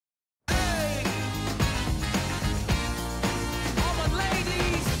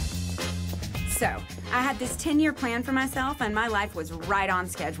So, I had this 10-year plan for myself, and my life was right on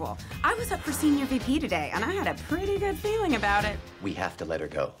schedule. I was up for senior VP today, and I had a pretty good feeling about it. We have to let her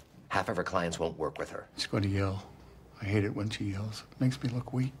go. Half of her clients won't work with her. She's going to yell. I hate it when she yells. It makes me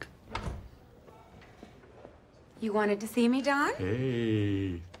look weak. You wanted to see me, Don?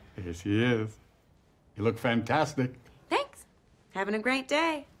 Hey, here she is. You look fantastic. Thanks. Having a great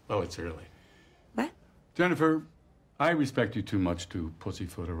day. Oh, it's early. What? Jennifer, I respect you too much to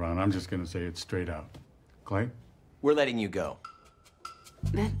pussyfoot around. I'm just going to say it straight out. Clay? We're letting you go.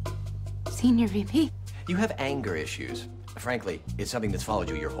 Then, senior VP. You have anger issues. Frankly, it's something that's followed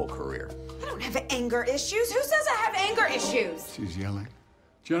you your whole career. I don't have anger issues. Who says I have anger issues? She's yelling.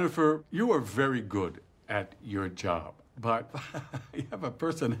 Jennifer, you are very good at your job, but you have a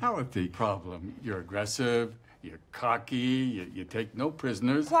personality problem. You're aggressive, you're cocky, you take no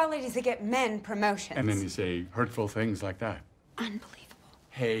prisoners. Qualities that get men promotions. And then you say hurtful things like that. Unbelievable.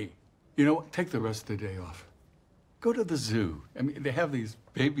 Hey, you know what? Take the rest of the day off. Go to the zoo. I mean, they have these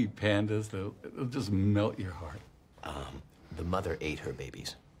baby pandas. They'll just melt your heart. The mother ate her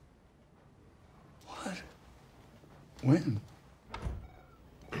babies. What? When?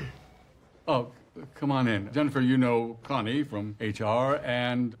 Oh, come on in. Jennifer, you know Connie from HR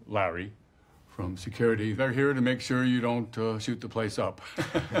and Larry from security. They're here to make sure you don't shoot the place up.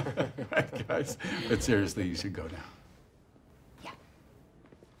 Right, guys? But seriously, you should go now. Yeah.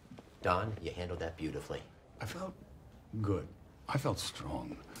 Don, you handled that beautifully. I felt good. I felt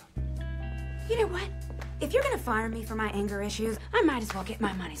strong. You know what? If you're gonna fire me for my anger issues, I might as well get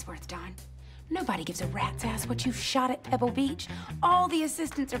my money's worth, Don. Nobody gives a rat's ass what you shot at Pebble Beach. All the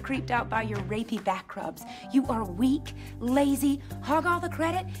assistants are creeped out by your rapey back rubs. You are weak, lazy, hog all the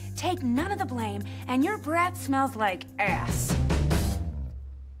credit, take none of the blame, and your breath smells like ass.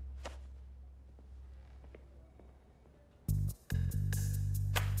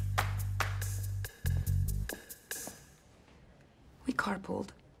 We carpooled.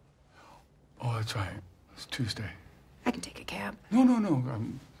 Oh, that's right. It's Tuesday. I can take a cab. No.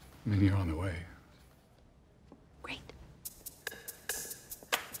 I mean, you're on the way. Great.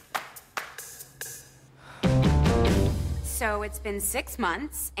 So it's been 6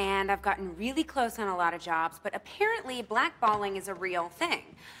 months, and I've gotten really close on a lot of jobs, but apparently blackballing is a real thing.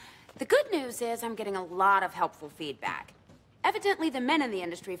 The good news is I'm getting a lot of helpful feedback. Evidently, the men in the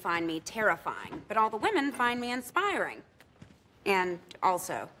industry find me terrifying, but all the women find me inspiring. And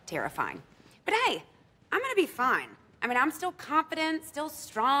also terrifying. But hey, I'm gonna be fine. I mean, I'm still confident, still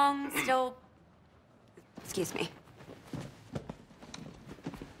strong, still... Excuse me.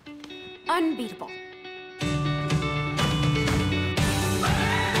 Unbeatable.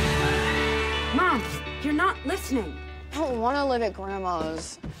 Mom, you're not listening. I don't want to live at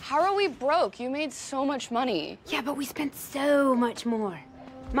Grandma's. How are we broke? You made so much money. Yeah, but we spent so much more.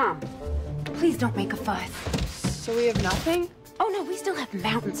 Mom, please don't make a fuss. So we have nothing? Oh, no, we still have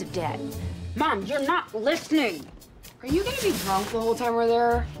mountains of debt. Mom, you're not listening. Are you gonna be drunk the whole time we're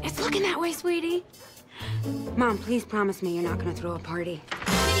there? It's looking that way, sweetie. Mom, please promise me you're not gonna throw a party.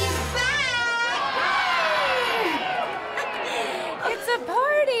 It's a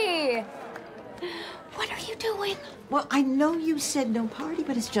party! What are you doing? Well, I know you said no party,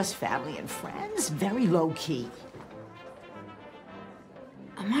 but it's just family and friends. Very low-key.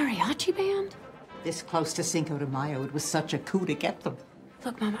 A mariachi band? This close to Cinco de Mayo, it was such a coup to get them.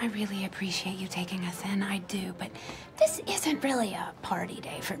 Look, Mom, I really appreciate you taking us in. I do, but this isn't really a party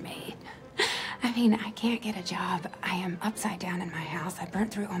day for me. I mean, I can't get a job. I am upside down in my house. I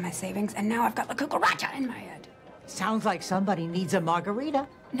burnt through all my savings, and now I've got la cucaracha in my head. Sounds like somebody needs a margarita.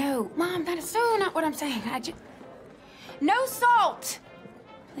 No, Mom, that is so not what I'm saying. No salt!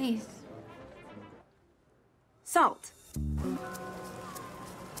 Please. Salt.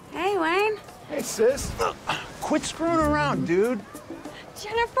 Hey, Wayne. Hey, sis. Quit screwing around, dude.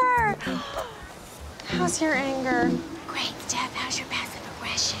 Jennifer! How's your anger? Great, Steph. How's your passive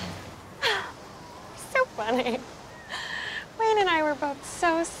aggression? So funny. Wayne and I were both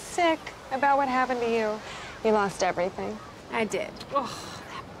so sick about what happened to you. You lost everything. I did. Oh,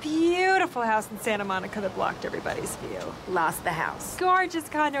 that beautiful house in Santa Monica that blocked everybody's view. Lost the house. Gorgeous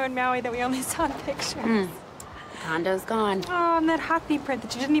condo in Maui that we only saw in pictures. Condo's gone. Oh, and that hockey print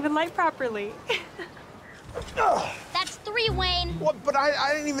that you didn't even light properly. That's 3, Wayne. What? But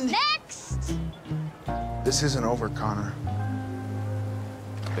I didn't even... Next! This isn't over, Connor.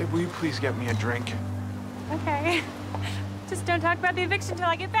 Hey, will you please get me a drink? Okay. Just don't talk about the eviction till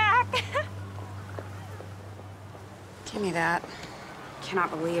I get back. Give me that. Cannot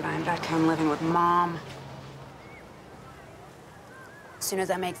believe I'm back home living with Mom. As soon as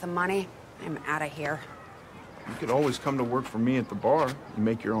I make some money, I'm out of here. You could always come to work for me at the bar. You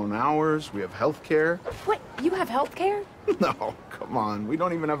make your own hours. We have health care. What? You have health care? No, come on. We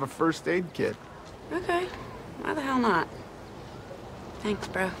don't even have a first aid kit. Okay. Why the hell not? Thanks,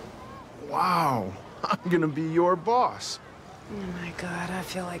 bro. Wow. I'm gonna be your boss. Oh my God, I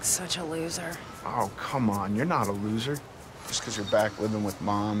feel like such a loser. Oh, come on. You're not a loser. Just because you're back living with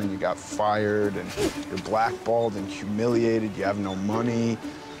Mom and you got fired and you're blackballed and humiliated, you have no money.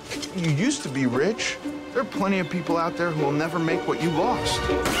 You used to be rich. There are plenty of people out there who will never make what you lost.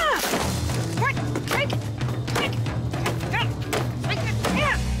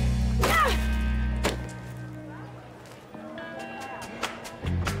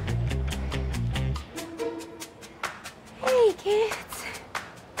 Hey, kids.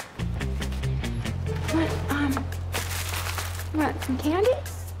 Want some candy?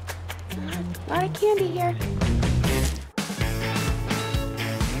 A lot of candy here.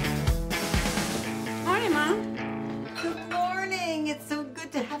 Morning, Mom. Good morning. It's so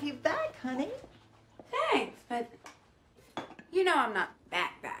good to have you back, honey. Thanks, but you know I'm not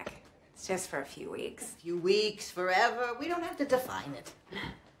back. It's just for a few weeks. A few weeks, forever. We don't have to define it.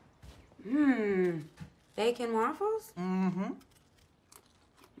 Bacon waffles? Mm-hmm.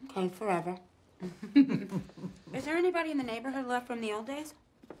 Okay, forever. Is there anybody in the neighborhood left from the old days?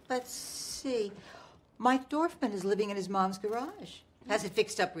 Let's see. Mike Dorfman is living in his mom's garage. Has it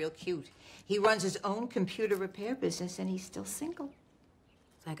fixed up real cute. He runs his own computer repair business, and he's still single.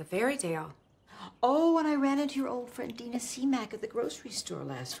 It's like a fairy tale. Oh, and I ran into your old friend Dina Seamack at the grocery store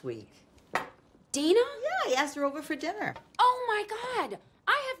last week. Dina? Yeah, I asked her over for dinner. Oh my God!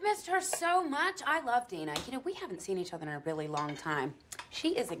 I have missed her so much. I love Dina. You know, we haven't seen each other in a really long time. She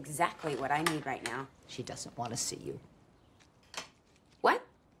is exactly what I need right now. She doesn't want to see you. What?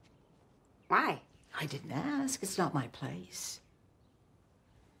 Why? I didn't ask. It's not my place.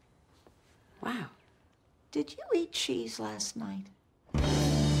 Wow. Did you eat cheese last night?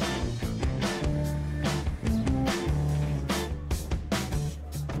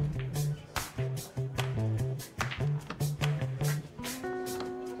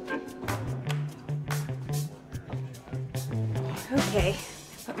 Okay.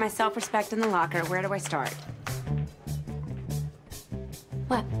 Put my self-respect in the locker. Where do I start?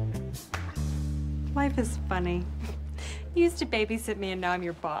 What? Life is funny. You used to babysit me, and now I'm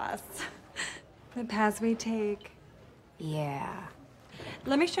your boss. The paths we take. Yeah.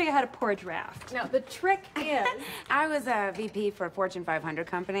 Let me show you how to pour a draft. Now, the trick is... I was a VP for a Fortune 500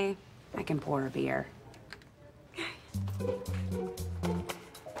 company. I can pour a beer.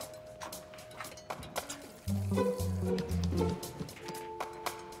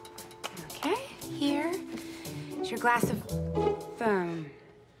 Okay, here. It's your glass of foam.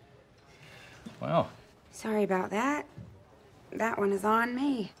 Wow, Sorry about that. That one is on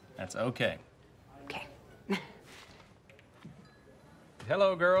me. that's okay. Okay.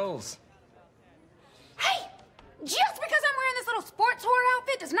 Hello, girls. Hey! Just because I'm wearing this little sports whore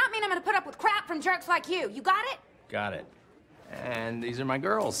outfit does not mean I'm gonna put up with crap from jerks like you. You got it? Got it. And these are my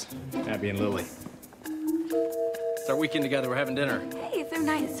girls, Abby and Lily. It's our weekend together. We're having dinner. Hey, so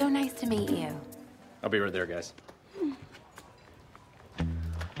nice. So nice to meet you. I'll be right there, guys.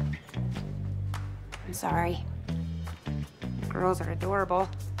 I'm sorry. Girls are adorable.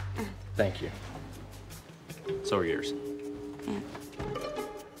 Thank you. So are yours. Yeah.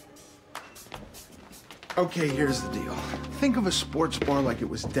 Okay, here's the deal. Think of a sports bar like it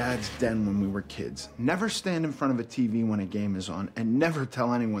was Dad's den when we were kids. Never stand in front of a TV when a game is on, and never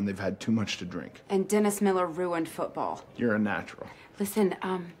tell anyone they've had too much to drink. And Dennis Miller ruined football. You're a natural. Listen,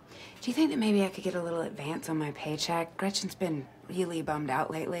 do you think that maybe I could get a little advance on my paycheck? Gretchen's been really bummed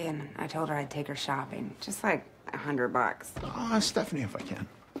out lately, and I told her I'd take her shopping. Just like $100. Stephanie, if I can.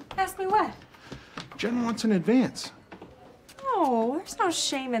 Ask me what? Jen wants an advance. Oh, there's no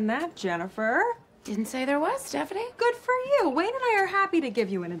shame in that, Jennifer. Didn't say there was, Stephanie. Good for you. Wayne and I are happy to give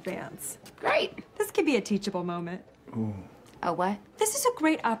you an advance. Great. This could be a teachable moment. Ooh. Oh, what? This is a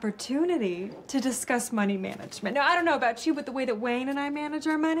great opportunity to discuss money management. Now, I don't know about you, but the way that Wayne and I manage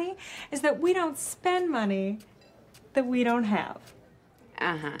our money is that we don't spend money that we don't have.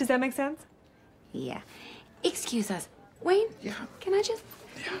 Uh-huh. Does that make sense? Yeah. Excuse us. Wayne? Yeah. Can I just...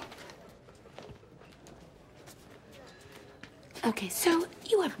 Yeah. Okay, so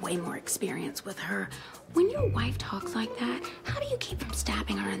you have way more experience with her. When your wife talks like that, how do you keep from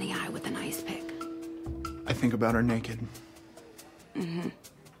stabbing her in the eye with an ice pick? I think about her naked. Mm-hmm.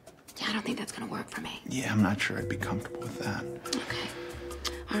 Yeah, I don't think that's gonna work for me. Yeah, I'm not sure I'd be comfortable with that. Okay.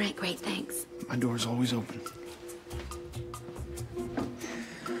 All right, great, thanks. My door's always open.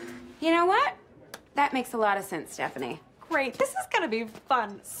 You know what? That makes a lot of sense, Stephanie. Great. This is gonna be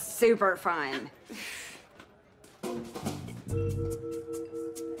fun. Super fun.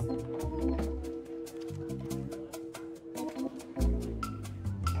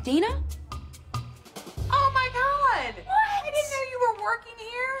 Dina? Oh my God! What? I didn't know you were working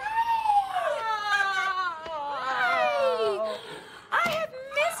here. Hi! I have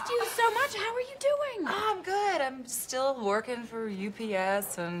missed you so much. How are you doing? I'm good. I'm still working for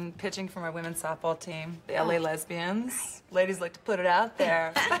UPS and pitching for my women's softball team, the LA Lesbians. Ladies like to put it out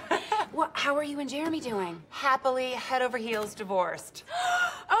there. Well, how are you and Jeremy doing? Happily head over heels divorced.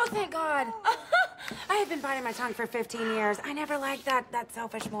 Oh, thank God. I have been biting my tongue for 15 years. I never liked that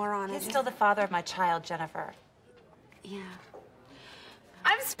selfish moron. He's still the father of my child, Jennifer. Yeah.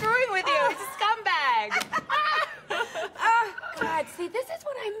 I'm screwing with you. He's a scumbag. Oh, God. See, this is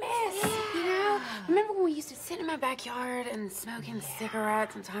what I miss, you know? Remember when we used to sit in my backyard and smoking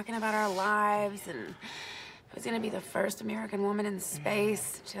cigarettes and talking about our lives and I was gonna be the first American woman in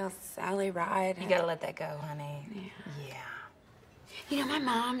space till Sally Ride. You gotta let that go, honey. Yeah. You know, my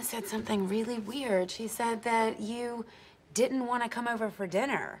mom said something really weird. She said that you didn't want to come over for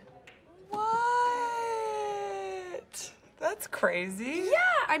dinner. What? That's crazy. Yeah,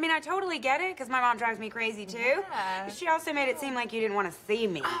 I mean, I totally get it, because my mom drives me crazy, too. Yeah. But she also made it seem like you didn't want to see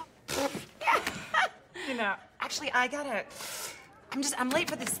me. You know, actually, I'm late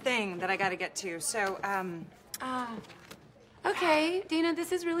for this thing that I gotta get to, so, Oh. Okay, Dina,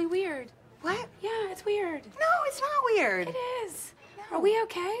 this is really weird. What? Yeah, it's weird. No, it's not weird. It is. Are we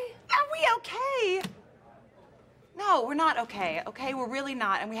okay? Are we okay? No, we're not okay, okay? We're really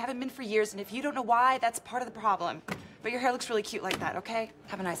not, and we haven't been for years, and if you don't know why, that's part of the problem. But your hair looks really cute like that, okay?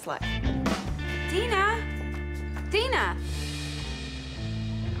 Have a nice life. Dina! Dina!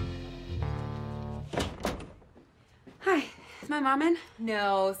 Hi, is my mom in?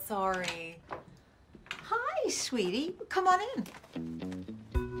 No, sorry. Hi, sweetie. Come on in.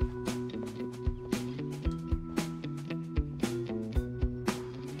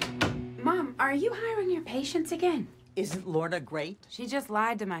 Mom, are you hiring your patients again? Isn't Lorna great? She just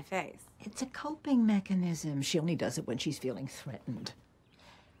lied to my face. It's a coping mechanism. She only does it when she's feeling threatened.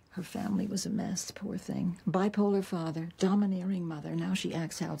 Her family was a mess, poor thing. Bipolar father, domineering mother. Now she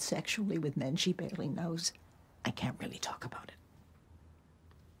acts out sexually with men she barely knows. I can't really talk about it.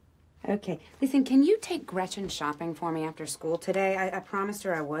 Okay, listen, can you take Gretchen shopping for me after school today? I promised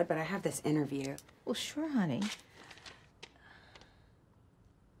her I would, but I have this interview. Well, sure, honey.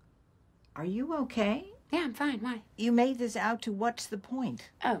 Are you okay? Yeah, I'm fine. Why? You made this out to what's the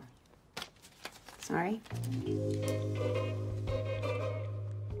point? Oh. Sorry.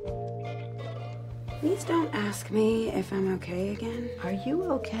 Please don't ask me if I'm okay again. Are you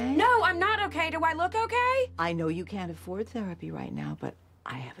okay? No, I'm not okay. Do I look okay? I know you can't afford therapy right now, but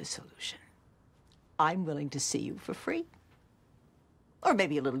I have a solution. I'm willing to see you for free. Or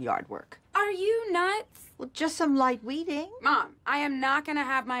maybe a little yard work. Are you nuts? Well, just some light weeding. Mom, I am not going to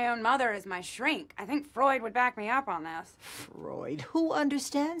have my own mother as my shrink. I think Freud would back me up on this. Freud, who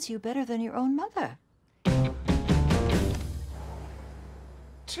understands you better than your own mother?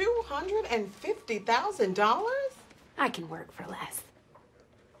 $250,000? I can work for less.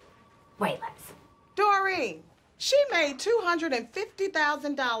 Way less. Doreen, she made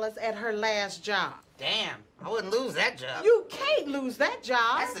 $250,000 at her last job. Damn, I wouldn't lose that job. You can't lose that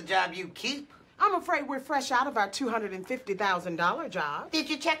job. That's the job you keep. I'm afraid we're fresh out of our $250,000 job. Did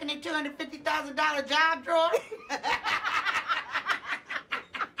you check in the $250,000 job drawer?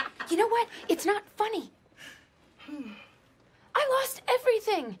 You know what? It's not funny. I lost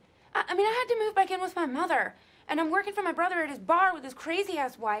everything. I mean, I had to move back in with my mother. And I'm working for my brother at his bar with his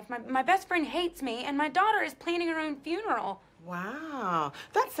crazy-ass wife. My best friend hates me, and my daughter is planning her own funeral. Wow,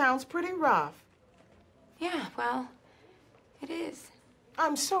 that sounds pretty rough. Yeah, well, it is.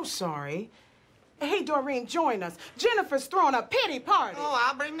 I'm so sorry. Hey, Doreen, join us. Jennifer's throwing a pity party. Oh,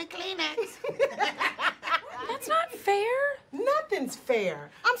 I'll bring the Kleenex. That's not fair. Nothing's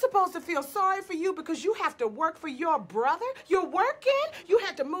fair. I'm supposed to feel sorry for you because you have to work for your brother? You're working? You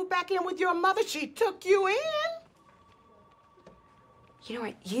had to move back in with your mother. She took you in? You know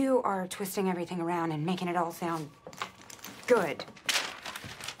what? You are twisting everything around and making it all sound good.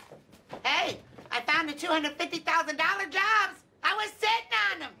 Hey, I found the $250,000 jobs. I was sitting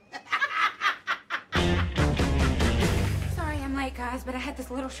on them. Sorry I'm late, guys, but I had this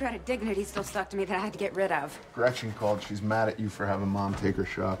little shred of dignity still stuck to me that I had to get rid of. Gretchen called. She's mad at you for having Mom take her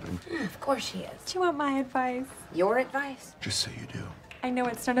shopping. Of course she is. Do you want my advice? Your advice? Just so you do. I know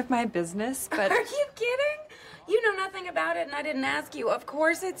it's none of my business, but... Are you kidding? You know nothing about it, and I didn't ask you. Of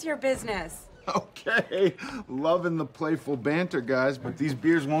course it's your business. Okay, loving the playful banter, guys, but these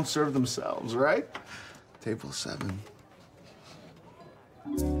beers won't serve themselves, right? Table 7.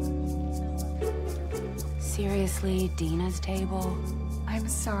 Seriously, Dina's table? I'm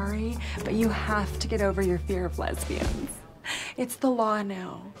sorry, but you have to get over your fear of lesbians. It's the law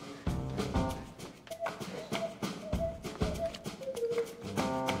now.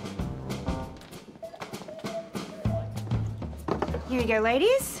 Here you go,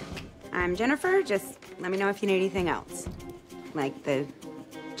 ladies. I'm Jennifer. Just let me know if you need anything else. Like the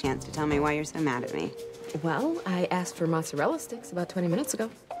chance to tell me why you're so mad at me. Well, I asked for mozzarella sticks about 20 minutes ago.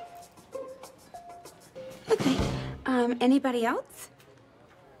 Okay. Anybody else?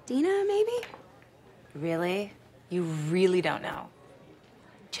 Dina, maybe? Really? You really don't know?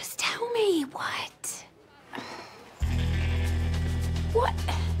 Just tell me what. What?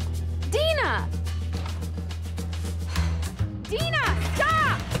 Dina! Dina,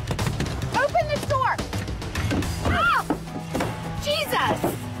 stop! Open the door! Oh!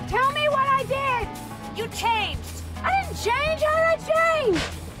 Jesus! Tell me what I did! You changed! I didn't change! How did I change?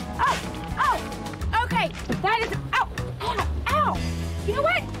 Oh! Okay, that is... Ow! Ow! Ow! You know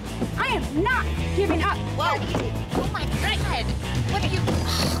what? I am not giving up. Whoa! Oh my God! What are you...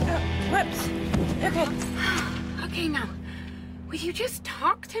 Whoops. Okay. Okay, now, will you just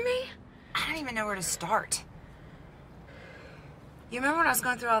talk to me? I don't even know where to start. You remember when I was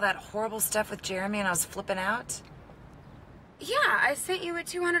going through all that horrible stuff with Jeremy and I was flipping out? Yeah, I sent you a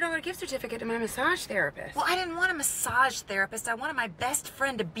 $200 gift certificate to my massage therapist. Well, I didn't want a massage therapist. I wanted my best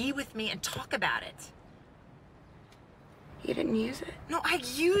friend to be with me and talk about it. You didn't use it? No, I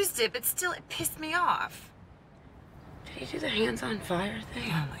used it, but still, it pissed me off. Did you do the hands on fire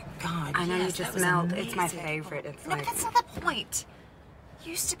thing? Oh my God, I know yes, you just that was smelled. amazing. It's my favorite. It's No, like... but that's not the point.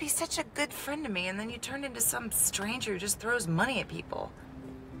 You used to be such a good friend to me, and then you turned into some stranger who just throws money at people.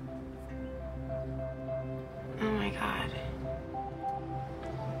 Oh my God.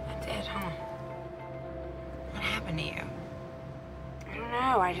 I did, huh? What happened to you? I don't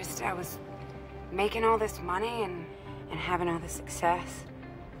know. I was making all this money and having all this success.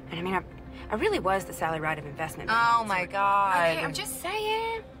 And I mean, I really was the Sally Ride of investment. Oh my God. Okay, I'm just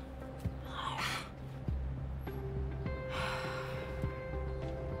saying.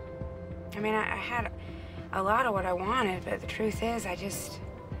 I mean, I had a lot of what I wanted, but the truth is, I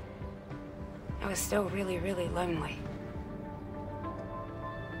was still really, really lonely.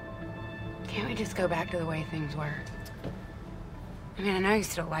 Can't we just go back to the way things were? I mean, I know you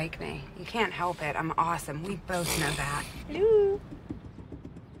still like me. You can't help it. I'm awesome. We both know that. Hello.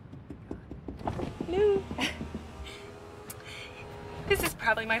 Hello. This is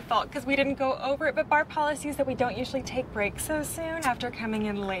probably my fault because we didn't go over it, but bar policy is that we don't usually take breaks so soon after coming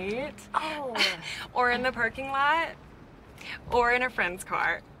in late. Oh. Or in the parking lot. Or in a friend's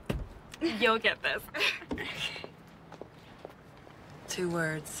car. You'll get this. 2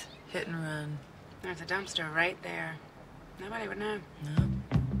 words. Hit and run. There's a dumpster right there. Nobody would know. No.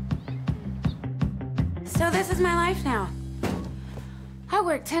 So this is my life now. I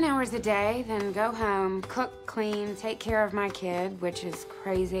work 10 hours a day, then go home, cook, clean, take care of my kid, which is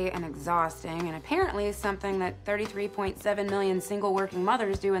crazy and exhausting, and apparently is something that 33.7 million single working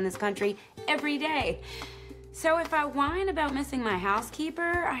mothers do in this country every day. So if I whine about missing my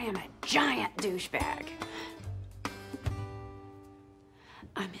housekeeper, I am a giant douchebag.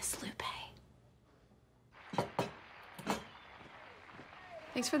 I miss Lupe.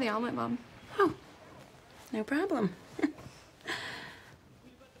 Thanks for the omelet, Mom. Oh, no problem.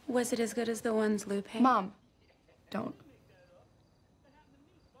 Was it as good as the ones Lupe? Mom, don't.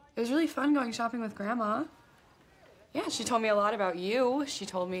 It was really fun going shopping with Grandma. Yeah, she told me a lot about you. She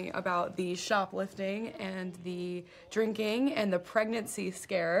told me about the shoplifting and the drinking and the pregnancy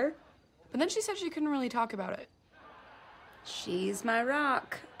scare. But then she said she couldn't really talk about it. She's my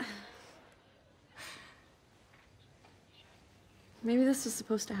rock. Maybe this is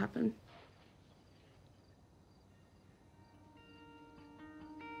supposed to happen.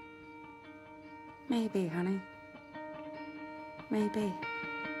 Maybe, honey. Maybe.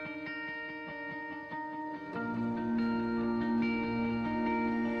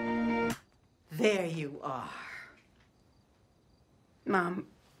 There you are. Mom,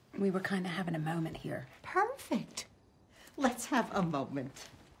 we were kind of having a moment here. Perfect. Let's have a moment.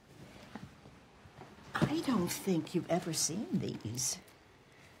 I don't think you've ever seen these.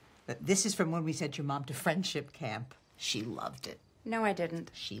 This is from when we sent your mom to friendship camp. She loved it. No, I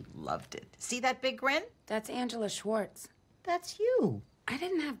didn't. She loved it. See that big grin? That's Angela Schwartz. That's you. I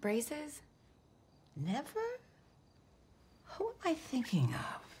didn't have braces. Never? Who am I thinking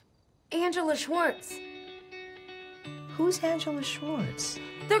of? Angela Schwartz. Who's Angela Schwartz?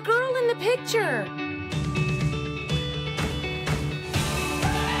 The girl in the picture.